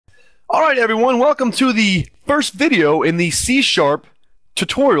Alright everyone, welcome to the first video in the C#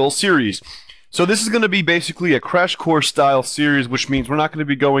 tutorial series. So this is going to be basically a crash course style series, which means we're not going to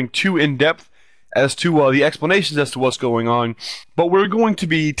be going too in-depth as to the explanations as to what's going on, but we're going to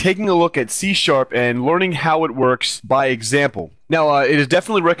be taking a look at C# and learning how it works by example. Now, it is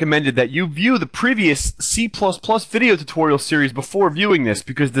definitely recommended that you view the previous C++ video tutorial series before viewing this,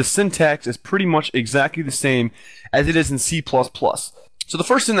 because the syntax is pretty much exactly the same as it is in C++. So the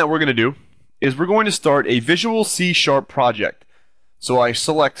first thing that we're going to do is we're going to start a Visual C# project. So I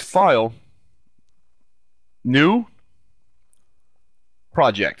select File, New,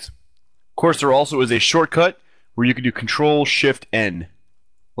 Project. Of course, there also is a shortcut where you can do Control-Shift-N.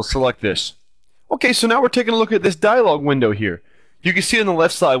 We'll select this. Okay, so now we're taking a look at this dialog window here. You can see on the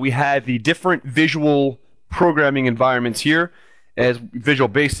left side we have the different visual programming environments here as Visual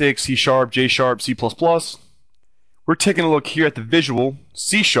Basic, C#, J#, C++. We're taking a look here at the Visual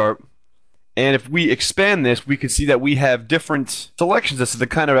C#, and if we expand this, we can see that we have different selections as to the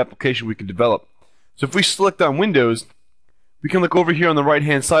kind of application we can develop. So if we select on Windows, we can look over here on the right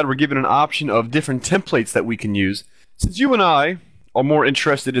hand side. We're given an option of different templates that we can use. Since you and I are more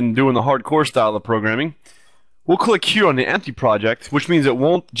interested in doing the hardcore style of programming, we'll click here on the empty project, which means it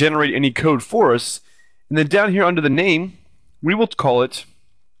won't generate any code for us. And then down here under the name, we will call it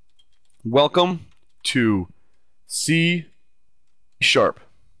Welcome to C#.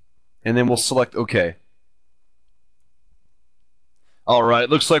 And then we'll select OK. Alright,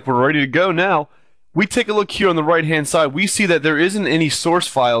 looks like we're ready to go now. We take a look here on the right hand side. We see that there isn't any source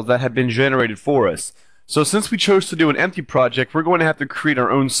files that have been generated for us. So since we chose to do an empty project, we're going to have to create our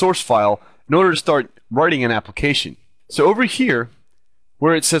own source file in order to start writing an application. So over here,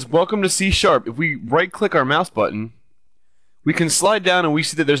 where it says Welcome to C#, if we right click our mouse button, we can slide down and we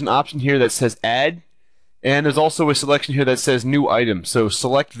see that there's an option here that says Add, and there's also a selection here that says New Item. So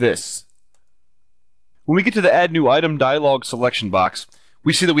select this. When we get to the Add New Item dialog selection box,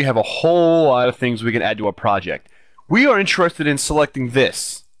 we see that we have a whole lot of things we can add to our project. We are interested in selecting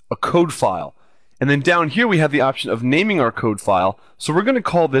this, a code file. And then down here we have the option of naming our code file. So we're going to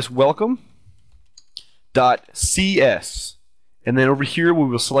call this welcome.cs. And then over here we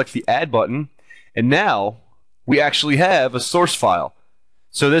will select the Add button. And now we actually have a source file.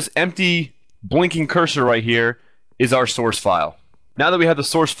 So this empty blinking cursor right here is our source file. Now that we have the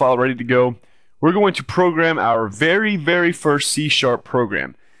source file ready to go, we're going to program our very first C#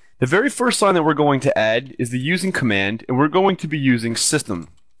 program. The very first line that we're going to add is the using command, and we're going to be using system.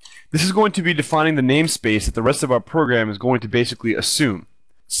 This is going to be defining the namespace that the rest of our program is going to basically assume.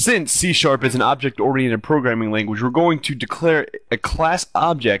 Since C# is an object-oriented programming language, we're going to declare a class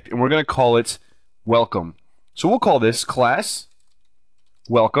object, and we're going to call it welcome. So we'll call this class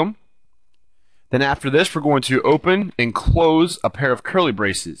welcome. Then after this, we're going to open and close a pair of curly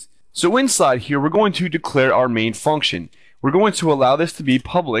braces. So inside here, we're going to declare our main function. We're going to allow this to be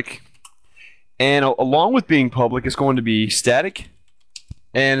public, and along with being public, it's going to be static,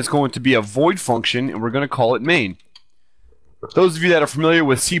 and it's going to be a void function, and we're going to call it main. Those of you that are familiar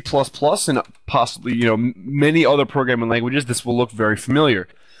with C++ and possibly, many other programming languages, this will look very familiar.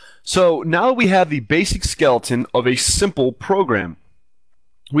 So now that we have the basic skeleton of a simple program,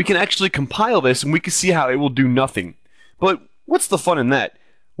 we can actually compile this and we can see how it will do nothing. But what's the fun in that?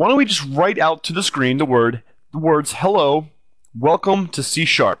 Why don't we just write out to the screen the words hello, welcome to C#,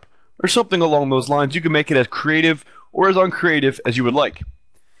 or something along those lines. You can make it as creative or as uncreative as you would like.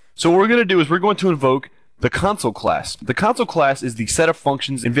 So what we're going to do is we're going to invoke the console class. The console class is the set of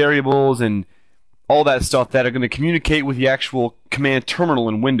functions and variables and all that stuff that are going to communicate with the actual command terminal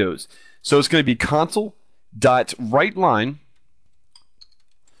in Windows. So it's going to be console.writeLine.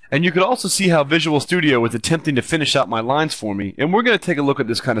 And you can also see how Visual Studio is attempting to finish out my lines for me. And we're going to take a look at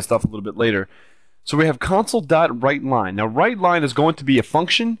this kind of stuff a little bit later. So we have console.writeLine. Now writeLine is going to be a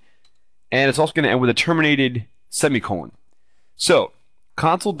function, and it's also going to end with a terminated semicolon. So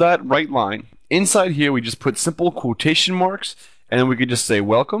console.writeLine. Inside here we just put simple quotation marks, and then we could just say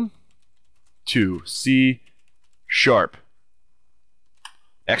welcome to C#.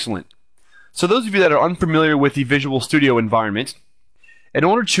 Excellent. So those of you that are unfamiliar with the Visual Studio environment, in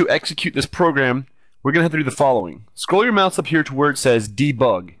order to execute this program, we're going to have to do the following. Scroll your mouse up here to where it says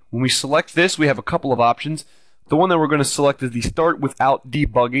Debug. When we select this, we have a couple of options. The one that we're going to select is the Start Without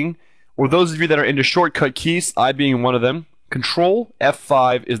Debugging, or those of you that are into shortcut keys, I being one of them, Control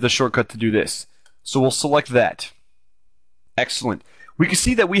F5 is the shortcut to do this. So we'll select that. Excellent. We can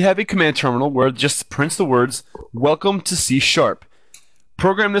see that we have a command terminal where it just prints the words, Welcome to C#.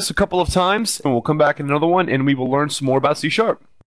 Program this a couple of times, and we'll come back in another one, and we will learn some more about C#.